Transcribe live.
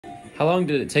How long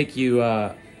did it take you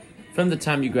from the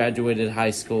time you graduated high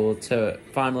school to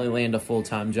finally land a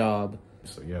full-time job?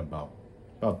 So yeah, about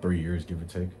 3 years, give or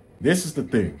take. This is the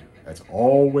thing that's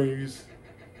always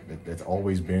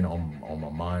been on my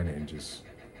mind, and just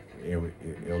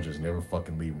it'll just never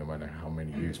fucking leave, no matter how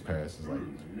many years pass. It's like,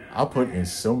 I put in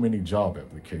so many job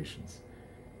applications,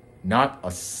 not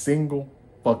a single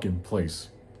fucking place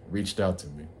reached out to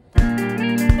me.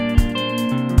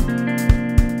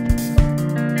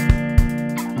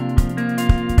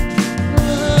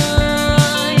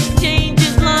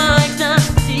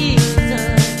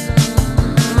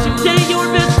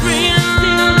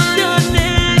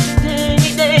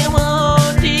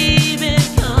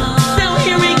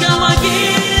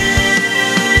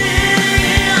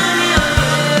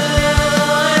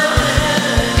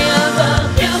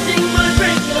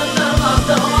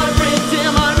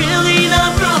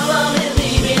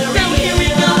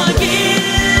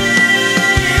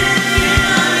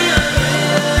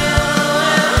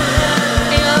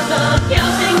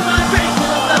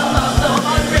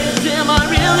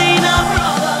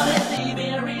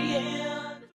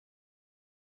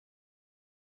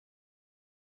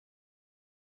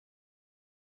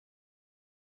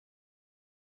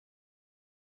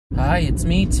 Hi, it's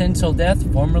me,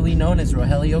 TenTillDeath, formerly known as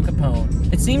Rojelio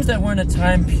Capone. It seems that we're in a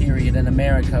time period in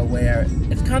America where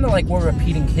it's kind of like we're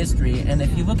repeating history, and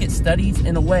if you look at studies,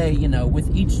 in a way, you know,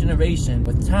 with each generation,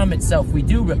 with time itself, we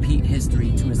do repeat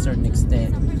history to a certain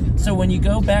extent. So when you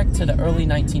go back to the early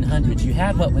 1900s, you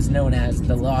had what was known as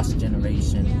the lost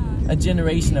generation, a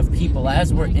generation of people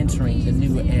as we're entering the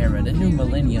new era, the new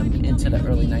millennium into the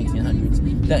early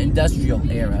 1900s, the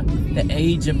industrial era, the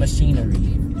age of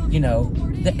machinery, you know,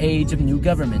 the age of new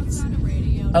governments.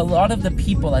 A lot of the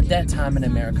people at that time in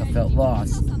America felt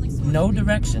lost. No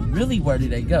direction. Really, where do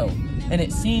they go? And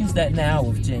it seems that now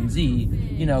with Gen Z,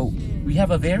 you know, we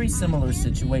have a very similar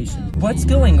situation. What's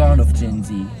going on with Gen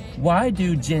Z? Why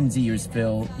do Gen Zers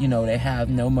feel, you know, they have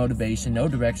no motivation, no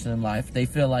direction in life? They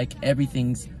feel like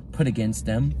everything's put against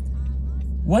them.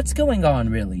 What's going on,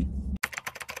 really?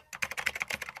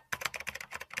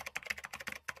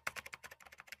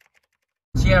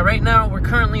 Yeah, right now we're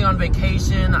currently on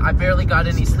vacation. I barely got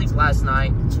any sleep last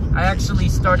night. I actually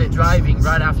started driving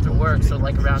right after work, so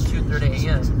like around 2:30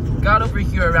 a.m. Got over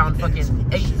here around fucking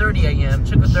 8:30 a.m.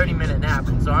 Took a 30-minute nap,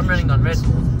 and so I'm running on Red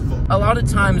Bull. A lot of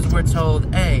times we're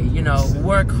told, hey, you know,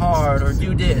 work hard or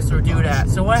do this or do that.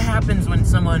 So what happens when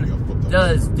someone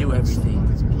does do everything?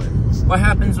 What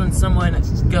happens when someone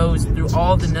goes through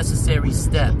all the necessary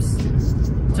steps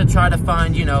to try to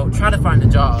find, you know, a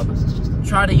job?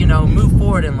 Try to, you know, move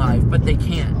forward in life, but they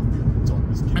can't.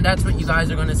 And that's what you guys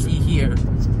are going to see here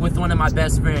with one of my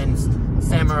best friends,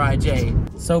 Samurai J.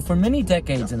 So for many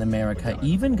decades in America,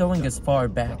 even going as far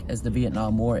back as the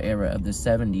Vietnam War era of the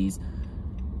 70s,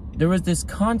 there was this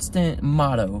constant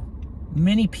motto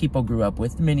many people grew up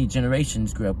with, many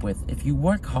generations grew up with: if you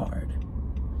work hard,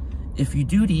 if you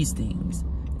do these things,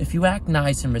 if you act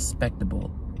nice and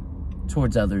respectable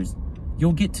towards others,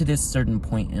 you'll get to this certain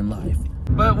point in life.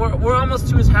 But we're almost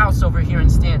to his house over here in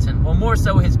Stanton. Well, more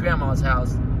so his grandma's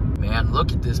house. Man,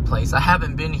 look at this place. I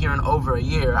haven't been here in over a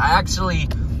year. I actually,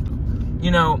 you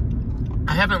know,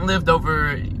 I haven't lived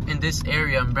over in this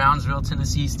area in Brownsville,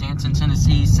 Tennessee, Stanton,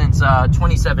 Tennessee since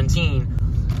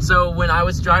 2017. So when I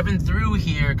was driving through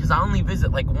here, because I only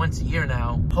visit like once a year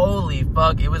now, holy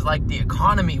fuck, it was like the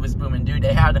economy was booming, dude.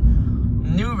 They had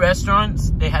new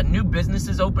restaurants, they had new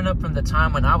businesses open up from the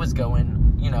time when I was going,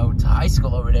 you know, to high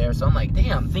school over there. So I'm like,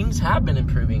 damn, things have been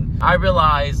improving. I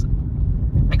realize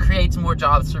it creates more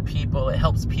jobs for people, it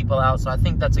helps people out, so I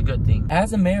think that's a good thing.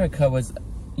 As America was,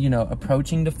 you know,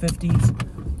 approaching the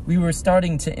 50s, we were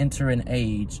starting to enter an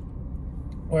age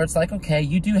where it's like, okay,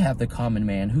 you do have the common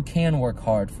man who can work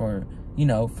hard for, you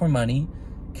know, for money,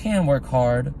 can work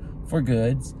hard for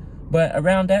goods. But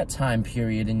around that time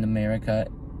period in America,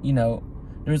 you know,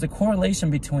 there's a correlation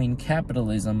between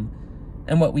capitalism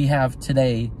and what we have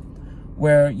today,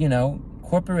 where, you know,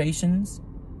 corporations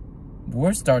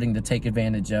were starting to take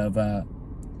advantage of,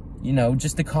 you know,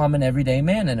 just the common everyday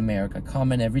man in America,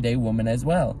 common everyday woman as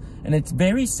well. And it's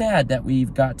very sad that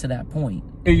we've got to that point.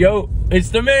 Hey, yo, it's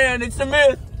the man, it's the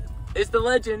myth, it's the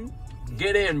legend.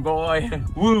 Get in, boy.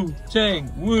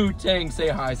 Wu-Tang, say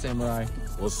hi, Samurai.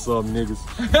 What's up,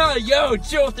 niggas? Yo,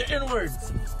 chill with the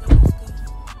N-words.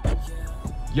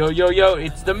 Yo,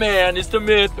 it's the man, it's the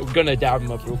myth. We're gonna dab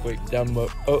him up real quick, dab him up.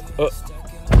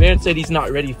 Man said he's not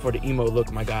ready for the emo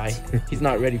look, my guy. He's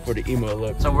not ready for the emo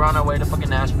look. So we're on our way to fucking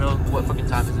Nashville. What fucking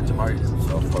time is it, Tavares?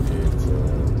 So fucking it's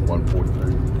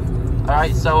 1:43.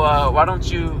 Alright, so why don't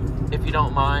you, if you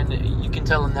don't mind, you can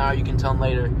tell him now, you can tell him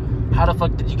later. How the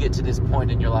fuck did you get to this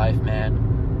point in your life,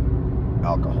 man?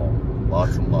 Alcohol.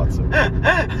 Lots and lots of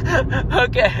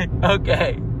it.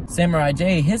 Okay. Samurai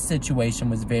J, his situation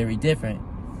was very different.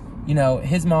 You know,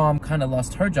 his mom kind of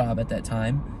lost her job at that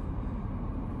time.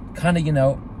 Kind of, you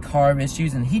know, car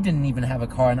issues, and he didn't even have a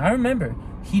car. And I remember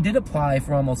he did apply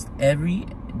for almost every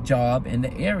job in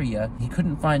the area. He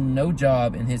couldn't find no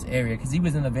job in his area because he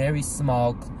was in a very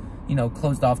small, you know,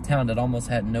 closed off town that almost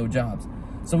had no jobs.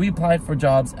 So we applied for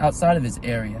jobs outside of his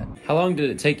area. How long did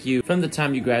it take you from the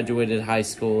time you graduated high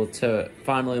school to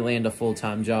finally land a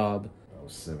full-time job? I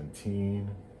was 17,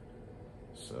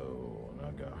 so and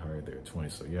I got hired there at 20.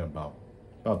 So yeah, about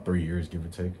 3 years, give or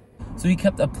take. So he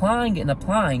kept applying and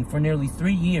applying for nearly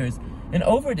 3 years. And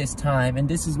over this time, and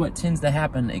this is what tends to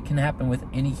happen, it can happen with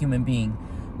any human being,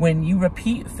 when you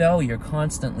repeat failure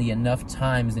constantly enough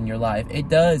times in your life, it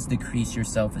does decrease your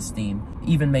self-esteem,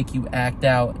 even make you act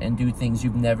out and do things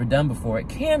you've never done before. It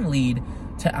can lead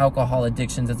to alcohol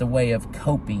addictions as a way of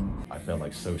coping. I felt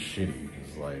like so shitty.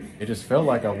 It's like, it just felt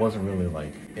like I wasn't really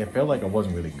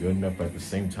good enough, but at the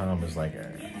same time, it's like,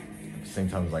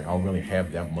 I don't really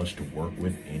have that much to work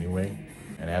with anyway.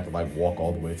 And I have to like walk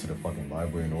all the way to the fucking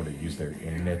library in order to use their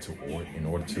internet in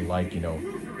order to like, you know,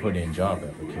 put in job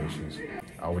applications.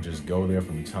 I would just go there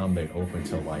from the time they opened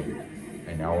till like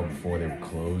an hour before they would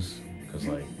close, because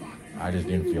like I just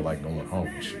didn't feel like going home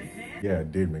and shit. Yeah,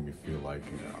 it did make me feel like,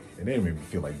 you know, it didn't make me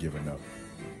feel like giving up.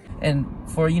 And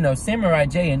for, you know, Samurai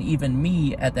J and even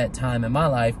me at that time in my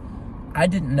life, I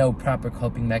didn't know proper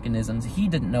coping mechanisms. He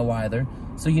didn't know either.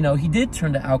 So, you know, he did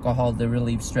turn to alcohol to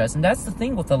relieve stress. And that's the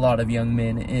thing with a lot of young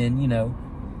men in, you know,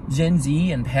 Gen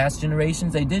Z and past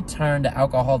generations. They did turn to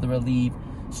alcohol to relieve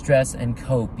stress and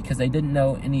cope because they didn't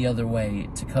know any other way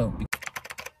to cope.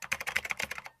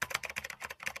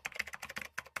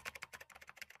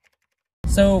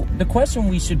 So the question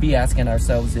we should be asking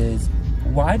ourselves is,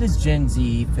 why does Gen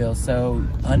Z feel so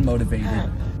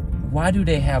unmotivated? Why do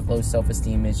they have low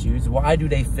self-esteem issues? Why do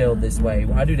they feel this way?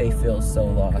 Why do they feel so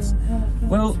lost?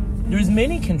 Well, there's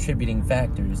many contributing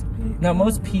factors. Now,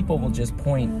 most people will just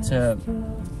point to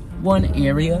one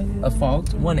area of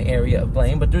fault, one area of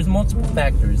blame, but there's multiple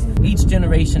factors. Each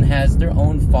generation has their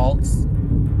own faults,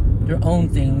 their own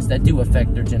things that do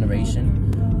affect their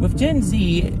generation. With Gen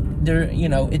Z, you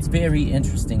know, it's very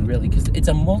interesting, really, because it's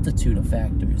a multitude of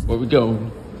factors. Where we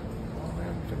going?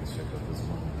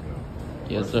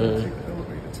 Yes, sir.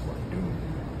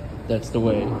 That's the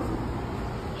way.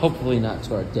 Hopefully not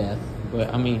to our death,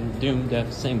 but I mean, doom,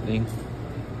 death, same thing.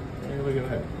 Hey, look at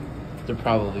that. They're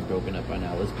probably broken up by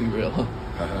now, let's be real.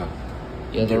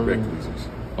 Yeah, they're...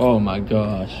 Oh my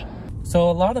gosh. So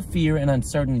a lot of fear and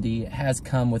uncertainty has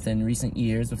come within recent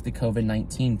years with the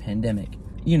COVID-19 pandemic.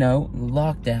 You know,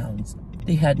 lockdowns.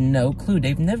 They had no clue.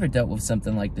 They've never dealt with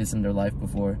something like this in their life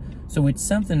before. So it's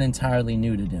something entirely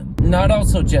new to them. Not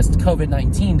also just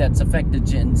COVID-19 that's affected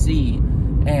Gen Z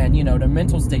and, you know, their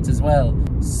mental states as well.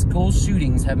 School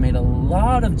shootings have made a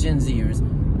lot of Gen Zers,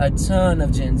 a ton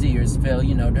of Gen Zers feel,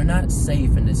 you know, they're not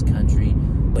safe in this country.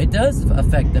 It does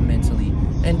affect them mentally.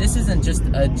 And this isn't just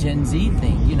a Gen Z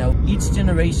thing, you know, each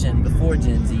generation before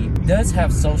Gen Z does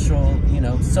have social, you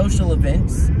know, social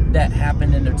events that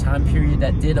happened in their time period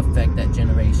that did affect that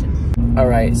generation. All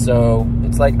right, so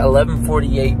it's like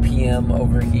 11:48 p.m.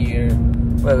 over here.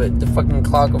 But the fucking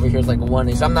clock over here is like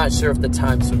 1-ish. I'm not sure if the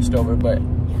time switched over, but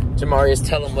Jamarius,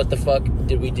 tell him what the fuck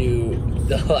did we do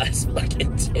the last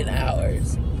fucking 10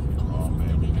 hours? Oh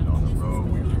man, we've been on the road.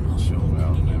 We've been chilling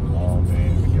out in that mall,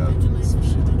 man. We got some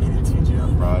shit to eat at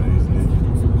TGI Fridays,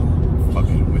 nigga.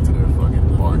 Fucking went to their fucking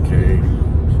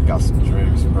barcade. Got some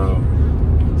drinks, bro.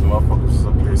 So motherfuckers was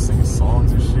up there singing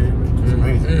songs and shit. It was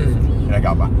amazing. And I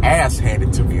got my ass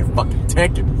handed to me in fucking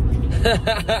Tekken.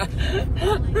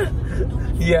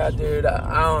 Yeah, dude,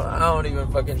 I don't even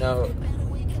fucking know.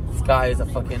 This guy is a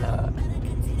fucking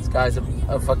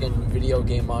a fucking video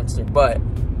game monster, but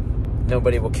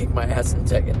nobody will kick my ass in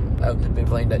Tekken. I've been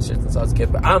playing that shit since I was a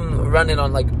kid, but I'm running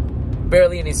on like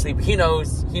barely any sleep. He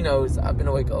knows. I've been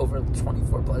awake over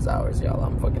 24 plus hours, y'all.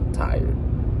 I'm fucking tired.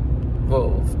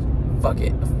 Whoa, fuck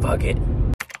it.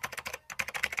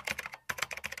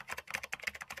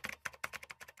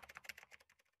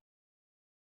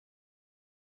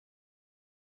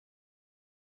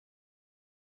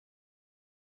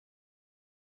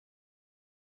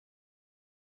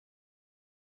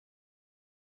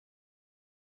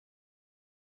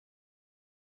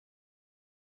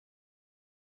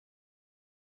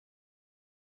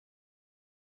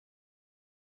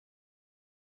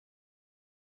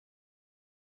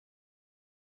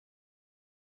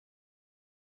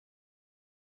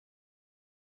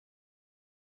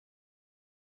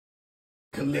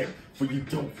 Collect for you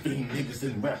don't fiend niggas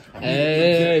in rap.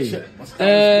 Hey,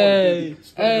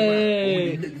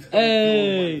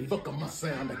 Fuck on my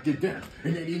sound, I get down.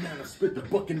 In 89, I spit the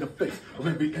buck in the face of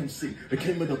every MC. It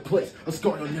came into place, a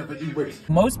scar you'll never erase.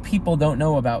 Most people don't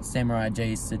know about Samurai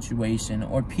J's situation,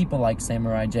 or people like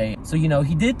Samurai J. So, you know,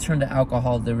 he did turn to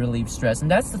alcohol to relieve stress. And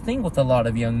that's the thing with a lot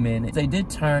of young men. They did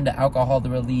turn to alcohol to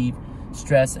relieve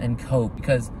stress and cope,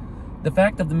 because the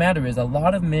fact of the matter is a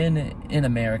lot of men in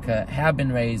America have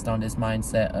been raised on this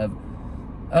mindset of,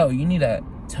 oh, you need to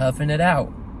toughen it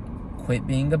out, quit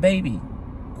being a baby,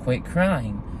 quit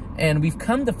crying. And we've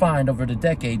come to find over the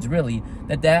decades, really,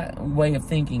 that that way of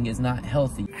thinking is not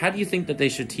healthy. How do you think that they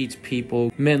should teach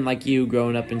people, men like you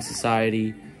growing up in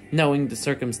society, knowing the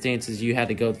circumstances you had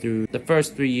to go through the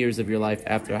first 3 years of your life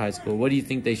after high school? What do you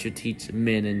think they should teach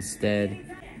men instead?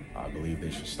 I believe they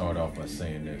should start off by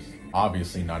saying this.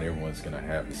 Obviously, not everyone's gonna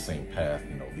have the same path,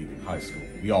 you know, leaving high school.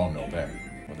 We all know that.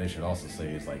 What they should also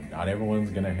say is, like, not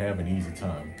everyone's gonna have an easy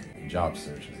time in job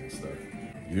searches and stuff.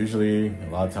 Usually, a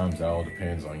lot of times that all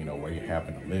depends on, you know, where you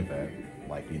happen to live at.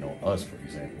 Like, you know, us, for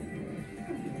example.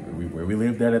 Where we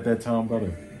lived at that time,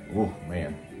 brother. Oh,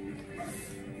 man.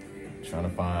 Trying to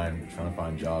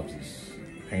find jobs is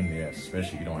a pain in the ass,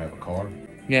 especially if you don't have a car.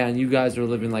 Yeah, and you guys were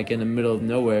living like in the middle of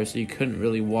nowhere, so you couldn't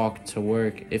really walk to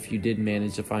work if you did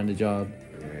manage to find a job.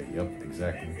 Yeah, yep,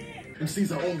 exactly.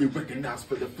 MCs are only recognized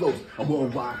for the flows. I'm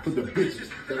worldwide for the bitches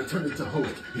that I turn into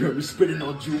hosts. You heard me spitting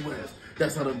on Jewels.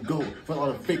 That's how them go. For all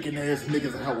the faking ass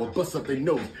niggas and how I bust up their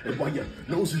nose. And while your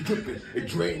nose is dripping, it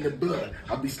drain the blood.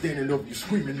 I'll be standing over you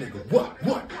screaming, nigga. What?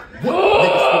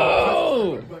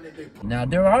 Whoa! Now,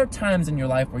 there are times in your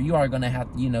life where you are going to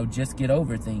have to, you know, just get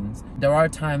over things. There are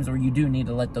times where you do need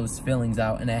to let those feelings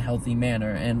out in a healthy manner.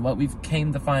 And what we've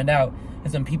came to find out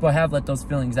is when people have let those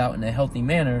feelings out in a healthy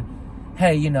manner,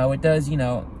 hey, you know, it does, you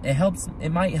know,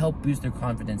 it might help boost their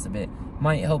confidence a bit,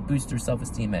 might help boost their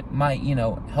self-esteem, it might, you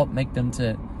know, help make them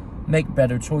to make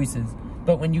better choices.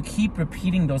 But when you keep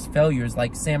repeating those failures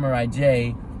like Samurai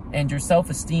J, and your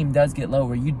self-esteem does get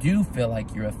lower, you do feel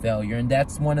like you're a failure. And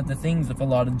that's one of the things with a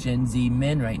lot of Gen Z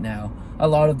men right now. A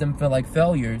lot of them feel like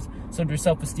failures, so their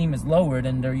self-esteem is lowered,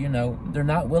 and they're, you know, they're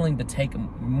not willing to take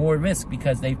more risk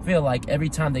because they feel like every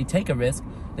time they take a risk,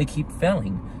 they keep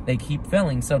failing. They keep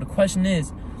failing. So the question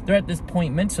is, they're at this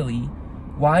point mentally,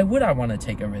 why would I want to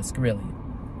take a risk, really?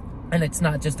 And it's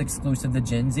not just exclusive to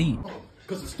Gen Z.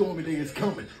 Cause the stormy day is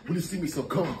coming. When you see me so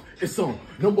calm, it's on.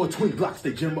 No more twin blocks,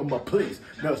 they jam on my place.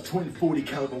 Now it's 2040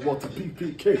 caliber Walter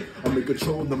PPK. I'm in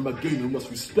control of my game. You must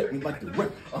respect me like the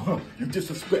rep. You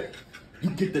disrespect. You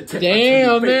get the tech.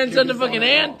 Damn, man, such a fucking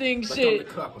anthem shit.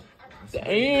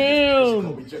 Damn.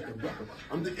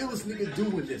 I'm the illest nigga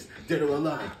doing this, dead or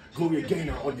alive. Gloria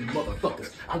Gaynor on you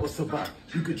motherfuckers. I will survive.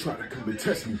 You can try to come and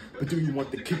test me, but do you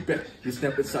want the kickback? You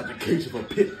snap inside the cage of a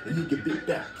pit and you get bit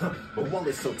back. My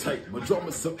wallet's so tight, my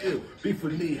drama's so ill. Beef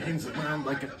with me hangs around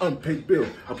like an unpaid bill.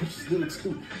 I push these lyrics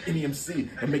through any MC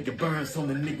and make it burn some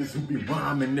of the niggas who be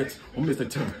rhyming next. On Mr.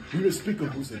 Turn, when you speak on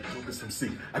who's a focus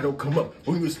MC, I don't come up.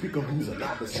 When you speak on who's a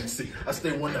novice MC, I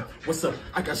stay one up. What's up?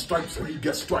 I got stripes and you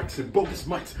got strikes and bogus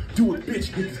mics. Do it,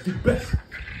 bitch, niggas do best.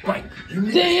 Right, you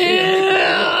need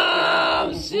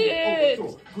damn shit.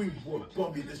 Greenwood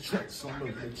bought me this track, so I'm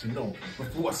gonna let you know.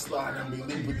 Before I slide, I'm gonna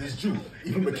leave with this Jew.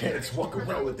 Even mechanics walk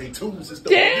around with their tools and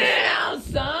stuff. Damn,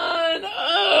 son!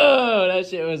 Oh, that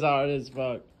shit was hard as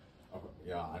fuck.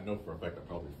 Yeah, I know for a fact I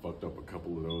probably fucked up a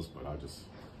couple of those, but I just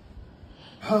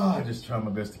try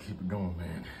my best to keep it going,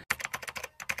 man.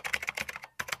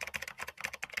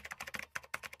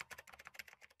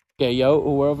 Okay, yo,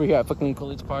 we're over here at fucking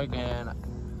Coolidge Park, and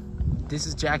this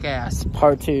is Jackass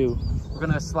Part 2. We're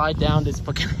gonna slide down this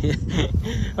fucking...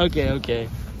 Okay.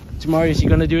 Jamari, is he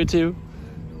gonna do it too?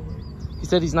 He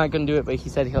said he's not gonna do it, but he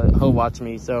said he'll watch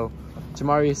me. So,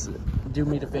 Jamari, do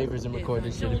me the favors and record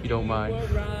this shit if you don't mind.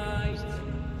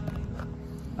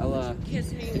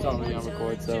 It's already on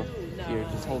record, so here,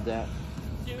 just hold that.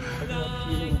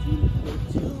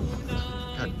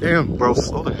 God damn, bro,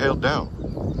 slow the hell down.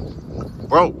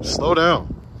 Bro, slow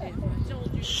down.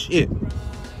 Shit.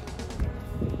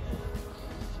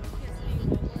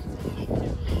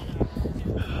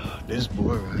 This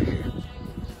boy right here.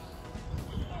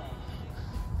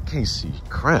 Can't see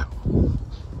crap.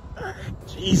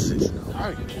 Jesus.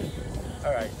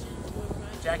 Alright.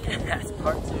 Jackass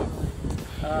Part 2.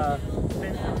 It's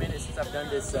been a minute since I've done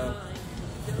this, so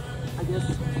I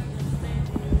guess...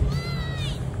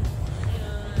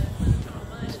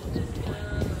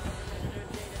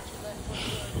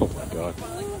 Oh my God.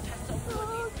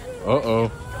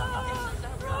 Uh-oh.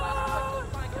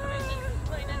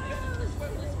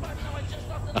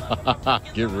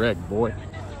 Get wrecked, boy.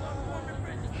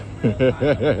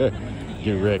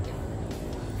 Get wrecked.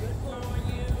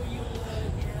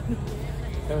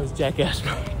 That was jackass.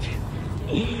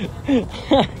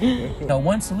 No,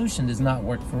 one solution does not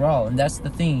work for all, and that's the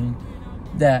thing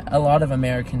that a lot of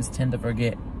Americans tend to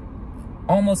forget.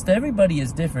 Almost everybody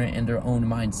is different in their own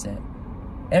mindset.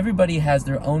 Everybody has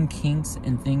their own kinks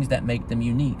and things that make them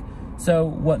unique. So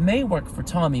what may work for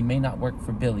Tommy may not work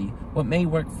for Billy. What may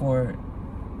work for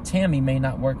Tammy may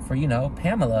not work for,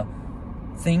 Pamela.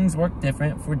 Things work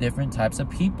different for different types of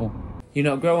people.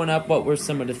 Growing up, what were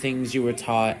some of the things you were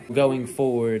taught going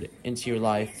forward into your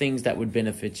life? Things that would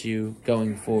benefit you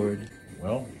going forward?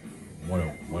 Well, one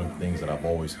of the things that I've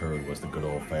always heard was the good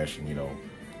old-fashioned,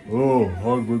 oh,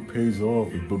 hard work pays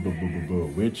off,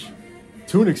 which,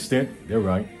 to an extent, they're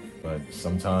right. But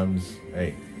sometimes,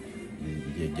 hey,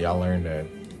 you gotta learn that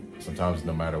sometimes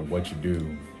no matter what you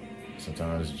do,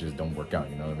 sometimes it just don't work out,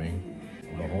 you know what I mean?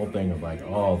 The whole thing is like,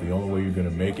 oh, the only way you're gonna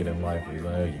make it in life is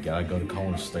you gotta go to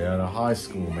college, stay out of high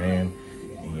school, man.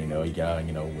 And, you gotta,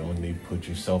 willingly put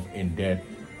yourself in debt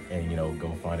and,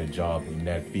 go find a job in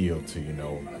that field to,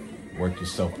 work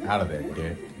yourself out of that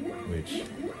debt, which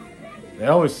they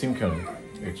always seem kind of,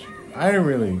 which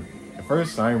at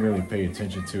first I didn't really pay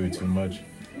attention to it too much.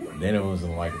 Then it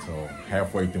wasn't like until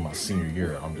halfway through my senior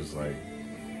year, I'm just like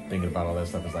thinking about all that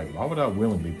stuff. It's like, why would I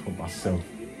willingly put myself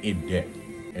in debt?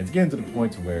 And it's getting to the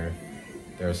point to where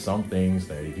there are some things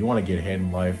that if you want to get ahead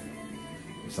in life,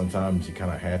 sometimes you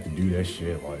kind of have to do that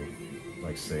shit,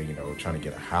 like say, trying to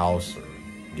get a house or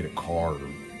get a car or,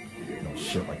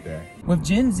 shit like that. With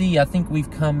Gen Z, I think we've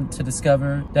come to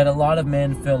discover that a lot of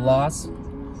men feel lost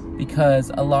because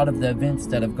a lot of the events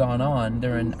that have gone on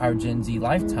during our Gen Z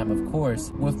lifetime, of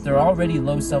course, with their already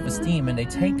low self-esteem and they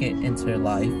take it into their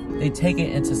life, they take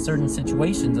it into certain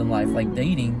situations in life, like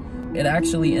dating, it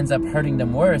actually ends up hurting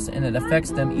them worse, and it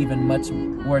affects them even much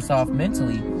worse off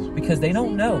mentally because they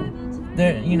don't know.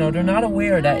 They're not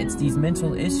aware that it's these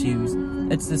mental issues.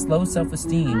 It's this low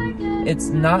self-esteem. It's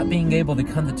not being able to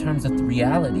come to terms with the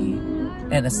reality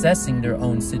and assessing their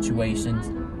own situations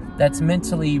that's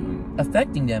mentally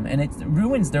affecting them, and it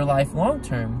ruins their life long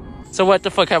term. So what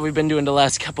the fuck have we been doing the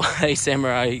last couple of days,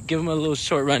 Samurai? Give them a little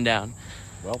short rundown.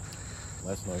 Well,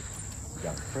 last night we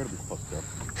got incredibly fucked up.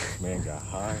 This man got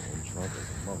high and drunk as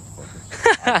a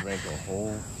motherfucker. I drank a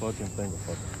whole fucking thing of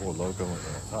fucking Four Loko, and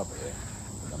on top of that,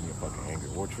 got me a fucking Angry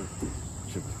Orchard.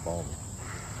 Shit was bombing.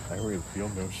 I ain't really feel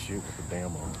no shit with the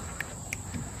damn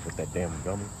with that damn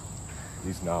gummy. At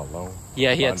least not alone.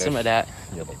 Yeah, he had some of that.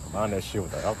 Yeah, but combine that shit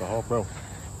with the alcohol, bro.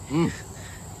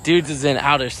 Dudes is in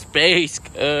outer space.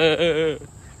 It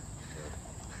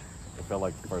felt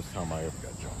like the first time I ever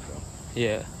got drunk, though.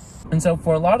 Yeah. And so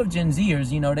for a lot of Gen Zers,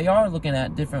 they are looking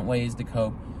at different ways to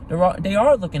cope. They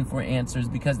are looking for answers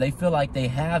because they feel like they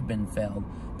have been failed.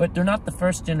 But they're not the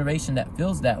first generation that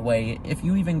feels that way. If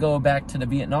you even go back to the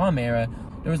Vietnam era,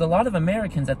 there was a lot of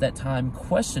Americans at that time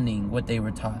questioning what they were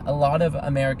taught. A lot of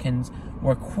Americans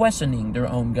were questioning their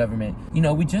own government.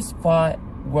 We just fought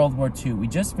World War II. We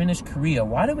just finished Korea.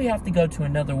 Why do we have to go to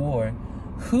another war?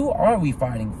 Who are we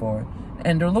fighting for?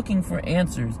 And they're looking for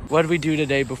answers. What did we do the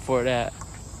day before that?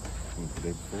 The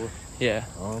day before? Yeah.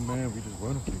 Oh man, we just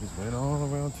went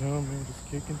all around town, man, just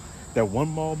kicking. That one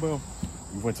mall, bro.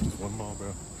 We went to this one mall,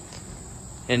 bro.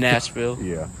 In Nashville?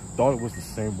 Yeah. Thought it was the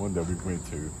same one that we went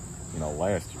to,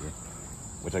 last year.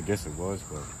 Which I guess it was,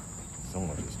 but so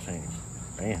much has changed.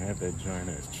 They ain't had that giant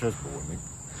ass chessboard, nigga.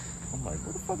 I'm like,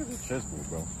 what the fuck is this chessboard,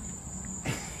 bro?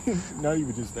 Not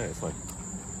even just that. It's like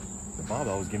the vibe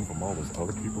I was getting from all those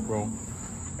other people, bro.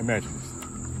 Imagine this.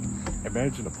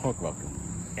 Imagine a punk rocker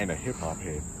and a hip hop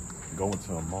head going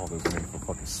to a mall that's made for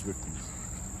fucking Swifties.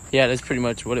 Yeah, that's pretty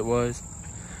much what it was.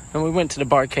 And we went to the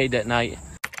barcade that night.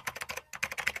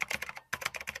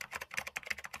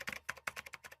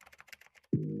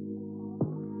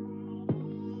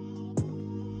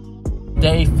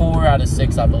 Day 4 out of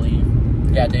 6, I believe.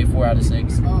 Yeah, day 4 out of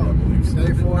 6. Oh, I believe so.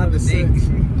 Day 4 out of 6.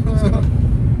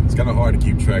 It's kind of hard to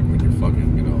keep track when you're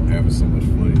fucking, having so much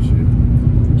fun and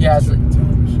shit. Yeah,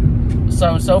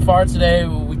 so far today,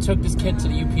 we took this kid to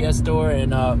the UPS store,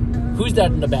 and who's that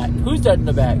in the back? Who's that in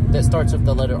the back that starts with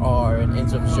the letter R and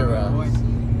ends with Jura?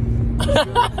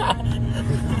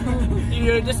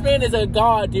 Dude, this man is a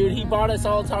god, dude. He bought us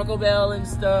all Taco Bell and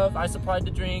stuff. I supplied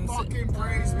the drinks. Fucking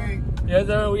praise me. Yeah,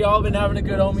 sir, we all been having a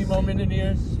good homie moment in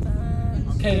here.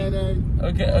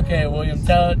 Okay, William,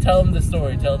 tell him the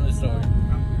story. Tell him the story.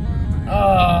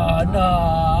 Oh,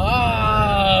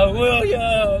 no.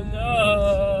 William, no.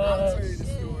 I'll tell you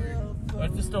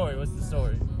the story. What's the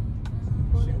story?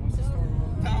 Shit, what's the story?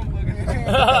 Tom looking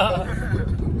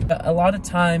at A lot of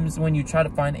times when you try to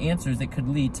find answers, it could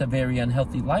lead to very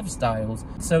unhealthy lifestyles.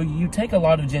 So you take a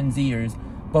lot of Gen Zers,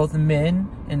 both men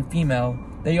and female,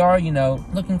 they are,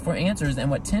 looking for answers. And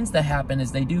what tends to happen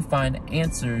is they do find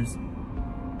answers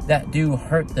that do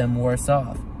hurt them worse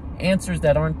off. Answers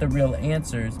that aren't the real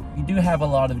answers. You do have a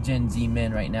lot of Gen Z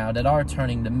men right now that are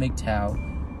turning to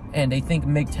MGTOW, and they think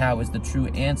MGTOW is the true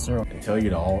answer. They tell you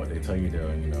to always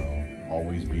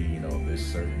be, this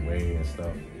certain way and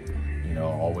stuff.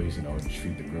 Always,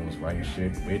 treat the girls right and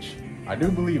shit, which I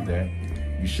do believe that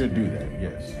you should do that,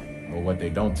 yes. But what they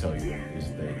don't tell you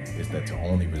is that to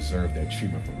only reserve that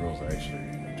treatment for girls that actually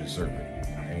deserve it.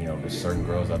 And there's certain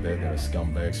girls out there that are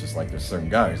scumbags, just like there's certain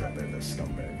guys out there that are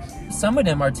scumbags. Some of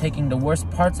them are taking the worst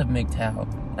parts of MGTOW,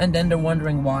 and then they're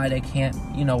wondering why they can't,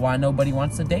 why nobody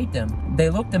wants to date them. They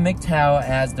look to MGTOW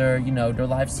as their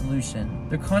life solution.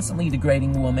 They're constantly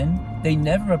degrading women. They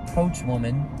never approach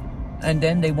women. And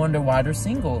then they wonder why they're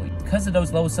single. Because of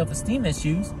those low self-esteem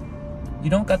issues,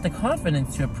 you don't got the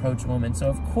confidence to approach women. So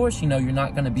of course, you're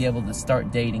not going to be able to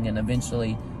start dating and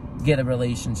eventually get a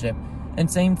relationship. And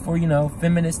same for,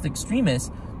 feminist extremists.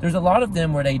 There's a lot of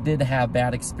them where they did have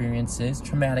bad experiences,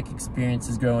 traumatic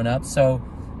experiences growing up. So,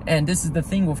 and this is the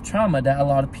thing with trauma that a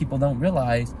lot of people don't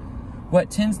realize.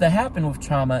 What tends to happen with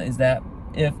trauma is that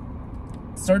if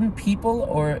certain people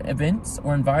or events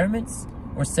or environments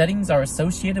or settings are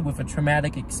associated with a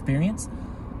traumatic experience,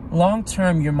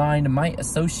 long-term your mind might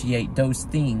associate those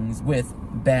things with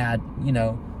bad,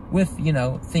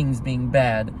 things being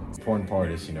bad. The important part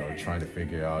is, trying to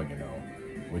figure out,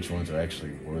 which ones are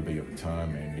actually worthy of the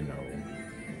time and,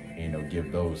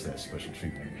 give those that special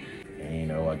treatment.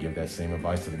 And, I give that same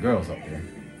advice to the girls out there.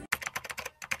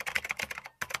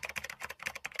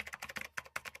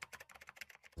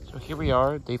 So here we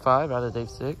are, day 5 out of day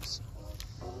 6.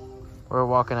 We're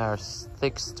walking our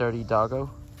thick, sturdy doggo.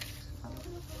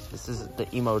 This is the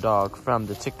emo dog from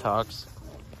the TikToks.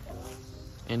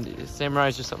 And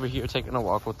Samurai's just over here taking a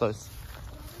walk with us.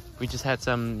 We just had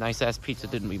some nice-ass pizza,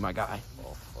 didn't we, my guy?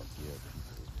 Oh, fuck yeah.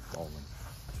 Falling.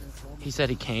 He said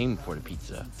he came for the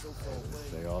pizza.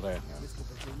 Say all that.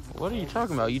 What are you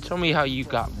talking about? You told me how you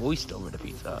got moist over the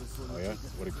pizza. Oh, yeah?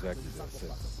 What exactly did I say?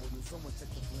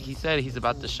 He said he's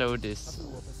about to show this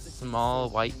small,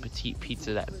 white, petite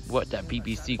pizza that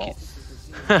BBC kid.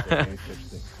 There ain't such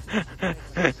thing.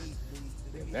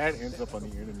 If that ends up on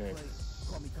the internet,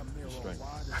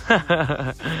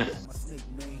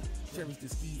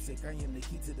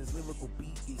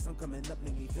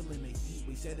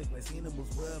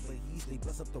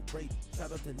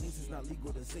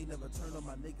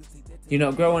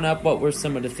 Growing up, what were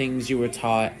some of the things you were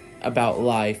taught about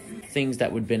life, things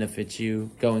that would benefit you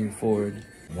going forward?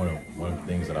 One of the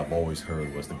things that I've always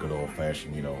heard was the good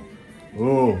old-fashioned,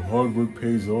 oh, hard work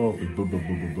pays off, and blah, blah,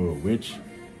 blah, blah, blah, which,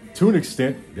 to an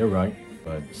extent, they're right.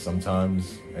 But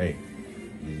sometimes, hey,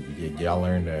 you gotta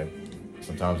learn that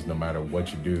sometimes no matter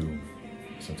what you do,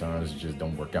 sometimes it just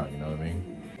don't work out, you know what I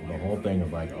mean? The whole thing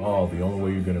is like, oh, the only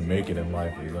way you're gonna make it in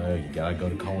life is you gotta go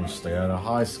to college, stay out of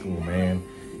high school, man.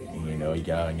 And, you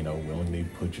gotta, willingly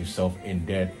put yourself in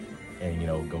debt and,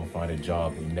 go find a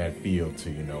job in that field to,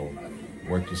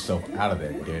 work yourself out of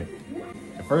that debt.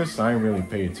 At first, I didn't really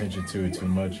pay attention to it too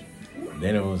much.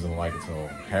 Then it wasn't like until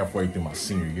halfway through my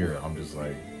senior year, I'm just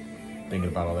like thinking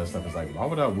about all that stuff. It's like, why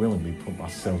would I willingly put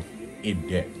myself in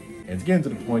debt? And it's getting to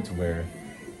the point to where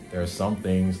there are some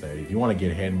things that if you want to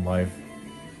get ahead in life,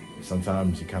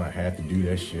 sometimes you kind of have to do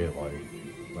that shit.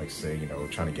 Like say,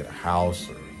 trying to get a house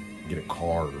or get a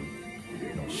car or,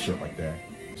 shit like that.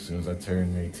 As soon as I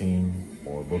turn 18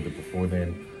 or a little bit before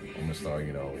then, I'm gonna start,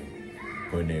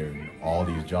 putting in all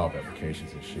these job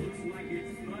applications and shit.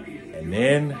 And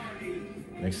then,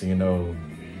 next thing you know,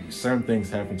 certain things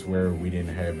happened to where we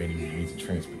didn't have any means of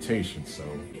transportation, so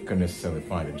couldn't necessarily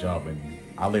find a job. And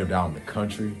I lived out in the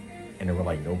country, and there were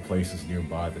like no places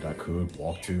nearby that I could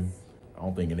walk to. I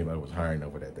don't think anybody was hiring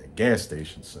over at that gas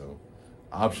station, so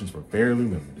options were fairly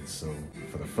limited. So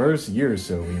for the first year or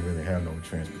so, we didn't really have no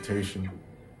transportation.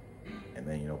 And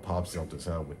then, Pops helped us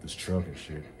out with this truck and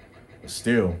shit. But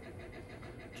still,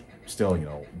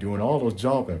 doing all those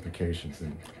job applications.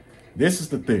 And this is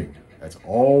the thing that's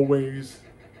always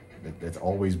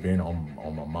been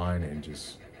on my mind, and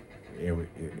just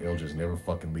it'll just never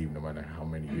fucking leave no matter how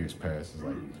many years pass. It's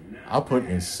like, I put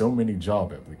in so many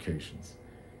job applications.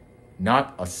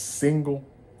 Not a single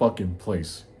fucking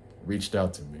place reached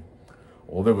out to me.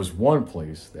 Well, there was one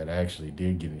place that I actually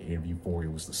did get an interview for.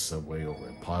 It was the Subway over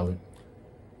at Pilot.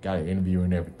 Got an interview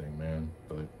and everything, man.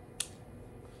 But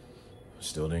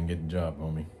still didn't get the job,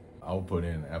 homie. I would put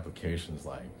in applications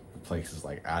like places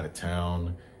like out of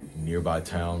town, nearby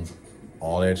towns,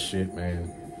 all that shit,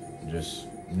 man, just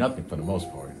nothing for the most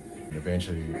part. And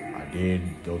eventually, I did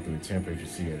go through the temp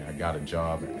agency, and I got a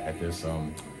job at this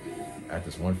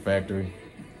one factory.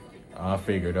 I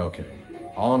figured, okay,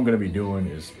 all I'm gonna be doing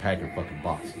is packing fucking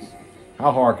boxes.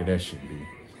 How hard could that shit be?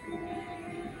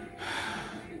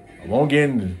 I won't get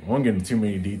into too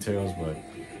many details, but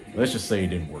let's just say it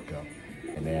didn't work out.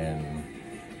 And then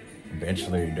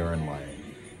eventually, during like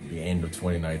the end of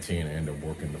 2019, I ended up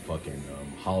working the fucking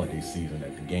holiday season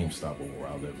at the GameStop where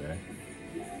I live at.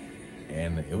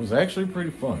 And it was actually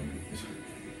pretty fun,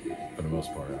 for the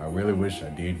most part. I really wish I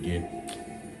did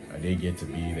get to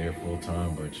be there full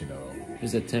time, but you know. It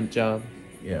was a temp job?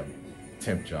 Yeah,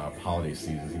 temp job, holiday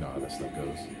seasons, you know how that stuff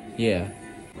goes. Yeah.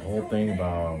 The whole thing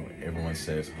about everyone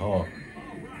says,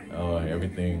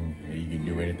 everything, you can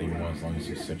do anything you want as long as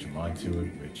you set your mind to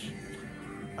it, which,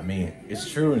 I mean, it's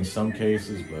true in some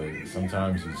cases, but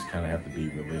sometimes you just kind of have to be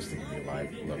realistic and be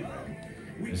like, look, man,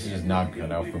 this is just not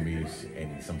cut out for me,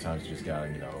 and sometimes you just gotta,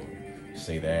 you know,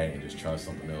 say that and just try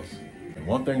something else. And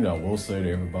one thing that I will say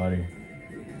to everybody,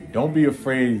 don't be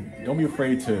afraid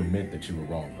to admit that you were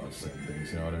wrong about certain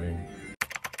things, you know what I mean?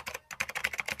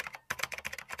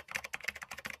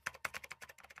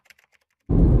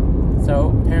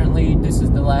 So apparently this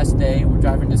is the last day. We're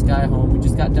driving this guy home. We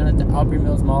just got done at the Aubrey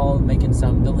Mills Mall making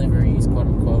some deliveries, quote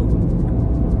unquote.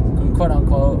 Quote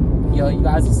unquote. Yo, you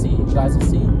guys will see. You guys will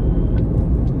see.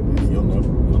 You'll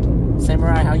know.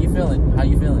 Samurai, how you feeling? How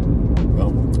you feeling?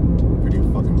 Well, pretty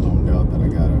fucking bummed out that I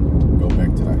gotta go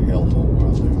back to that hellhole where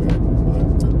I live at.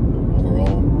 But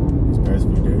overall, these past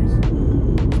few days,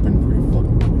 it's been pretty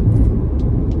fucking cool.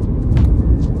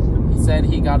 He said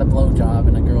he got a blowjob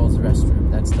in a girl's restroom.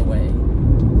 That's the way.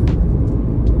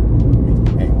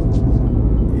 Hey,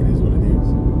 it is what it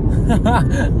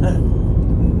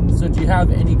is. So do you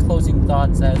have any closing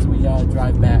thoughts as we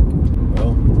drive back?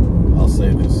 Well, I'll say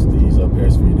this: these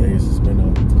past few days, it's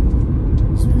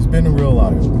been a real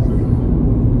eye-opener.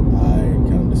 I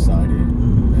kind of decided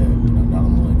that, you know, not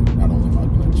only am I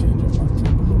going to change up my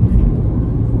trip a little bit,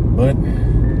 but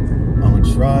I'm going to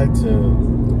try to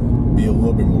be a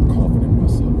little bit more confident in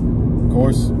myself. Of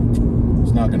course,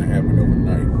 it's not going to happen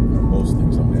overnight. Most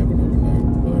things don't happen overnight,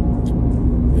 but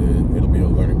it'll be a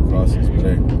learning process. But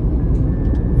hey,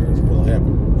 it'll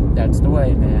happen. That's the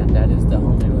way, man. That is the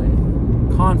only way.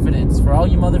 Confidence. For all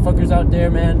you motherfuckers out there,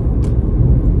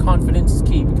 man, confidence is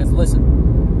key. Because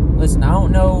listen, I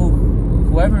don't know,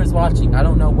 whoever is watching, I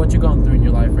don't know what you're going through in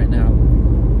your life right now.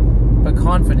 But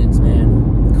confidence,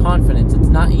 man. Confidence. It's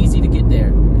not easy to get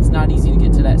there. It's not easy to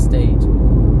get to that stage.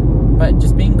 But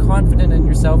just being confident in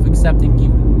yourself, accepting you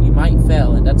might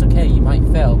fail, and that's okay, you might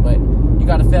fail, but you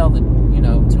gotta fail to, you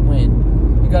know, to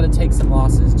win. You gotta take some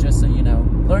losses just so, you know,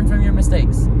 learn from your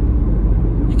mistakes.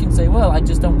 You can say, well, I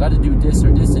just don't gotta do this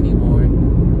or this anymore.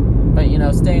 But, you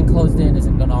know, staying closed in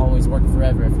isn't gonna always work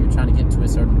forever if you're trying to get to a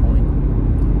certain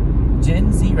point.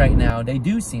 Gen Z right now, they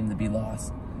do seem to be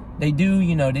lost. They do,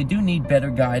 you know, they do need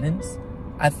better guidance.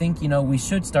 I think, you know, we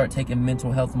should start taking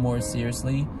mental health more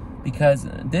seriously, because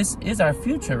this is our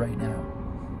future right now.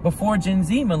 Before Gen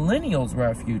Z, millennials were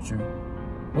our future.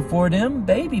 Before them,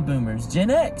 baby boomers,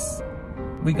 Gen X.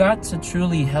 We got to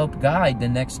truly help guide the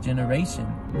next generation.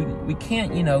 We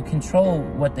can't, you know, control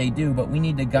what they do, but we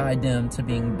need to guide them to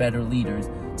being better leaders,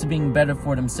 to being better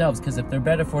for themselves, because if they're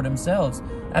better for themselves,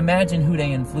 imagine who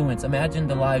they influence. Imagine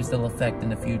the lives they'll affect in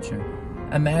the future.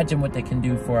 Imagine what they can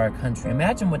do for our country.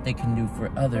 Imagine what they can do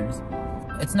for others.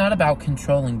 It's not about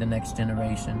controlling the next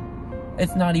generation.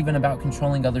 It's not even about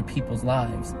controlling other people's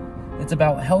lives. It's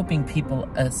about helping people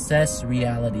assess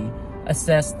reality,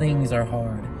 assess things are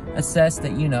hard, assess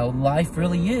that, you know, life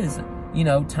really is, you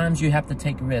know, times you have to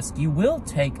take risks. You will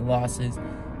take losses,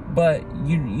 but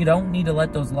you don't need to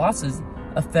let those losses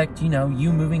affect, you know,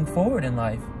 you moving forward in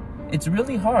life. It's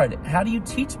really hard. How do you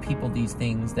teach people these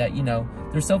things that, you know,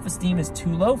 their self-esteem is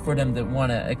too low for them to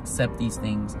want to accept these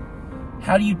things?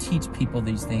 How do you teach people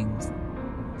these things?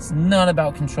 It's not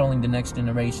about controlling the next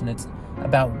generation. It's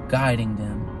about guiding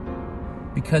them.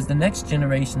 Because the next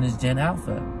generation is Gen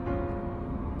Alpha.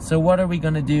 So what are we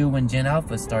going to do when Gen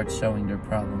Alpha starts showing their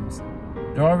problems?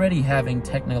 They're already having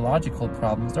technological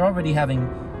problems. They're already having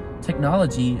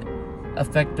technology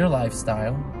affect their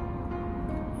lifestyle.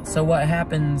 So what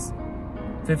happens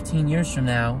 15 years from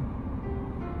now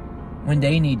when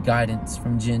they need guidance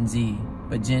from Gen Z,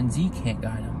 but Gen Z can't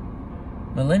guide them?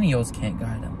 Millennials can't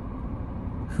guide them.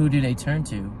 Who do they turn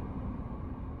to?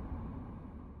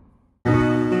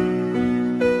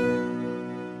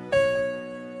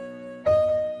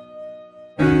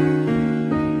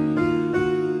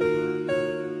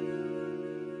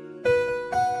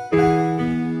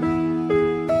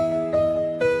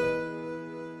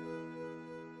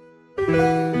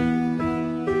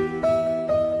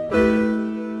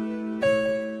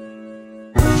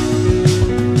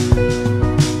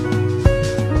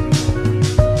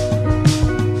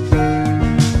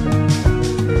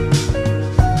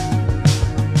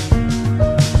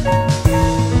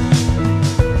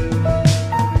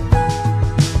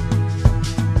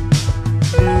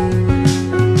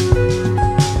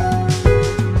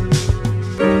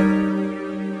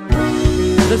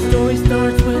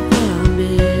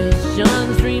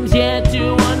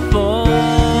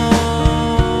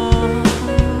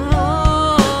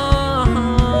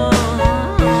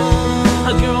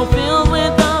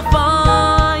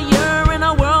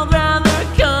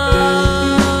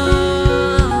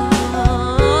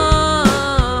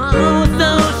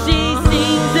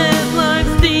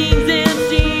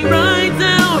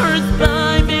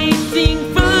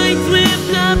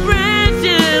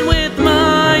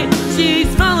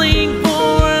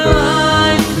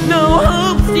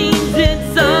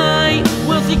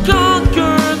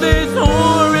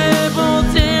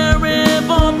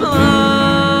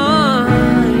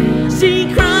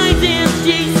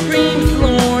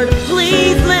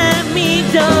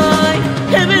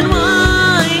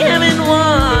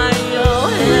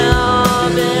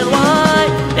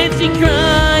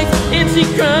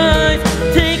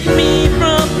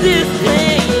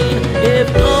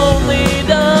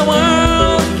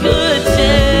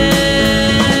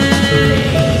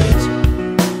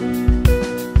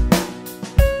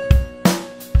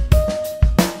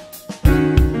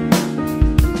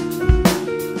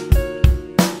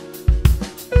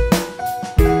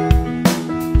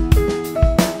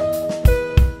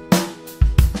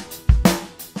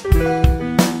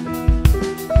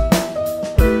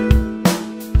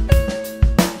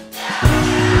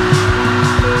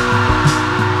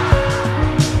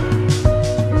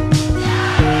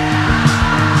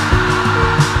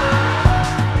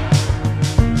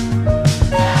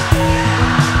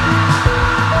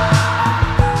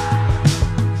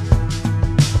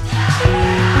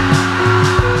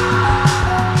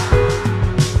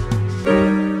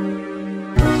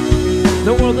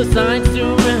 The world decides to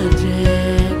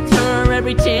reject her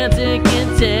every chance it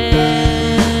can take.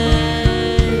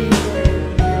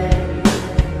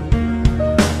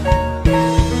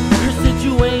 Her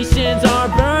situations are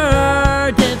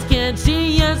burdens, can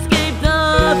she escape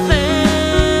the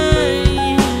fate?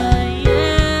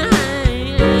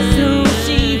 So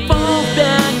she falls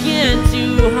back into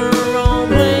her own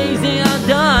ways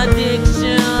and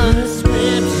addiction.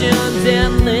 Prescriptions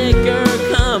and liquor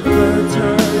comforts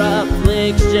her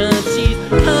affliction. She's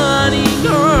cutting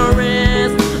her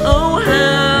wrist. Oh,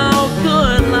 how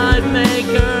could life make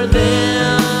her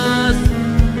this?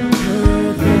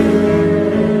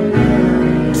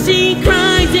 She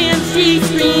cries and she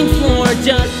screams, Lord,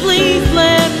 just please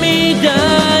let me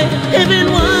die.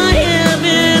 Heaven, why,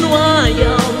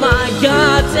 oh my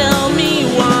God, tell me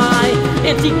why.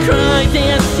 And she cries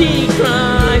and she cries.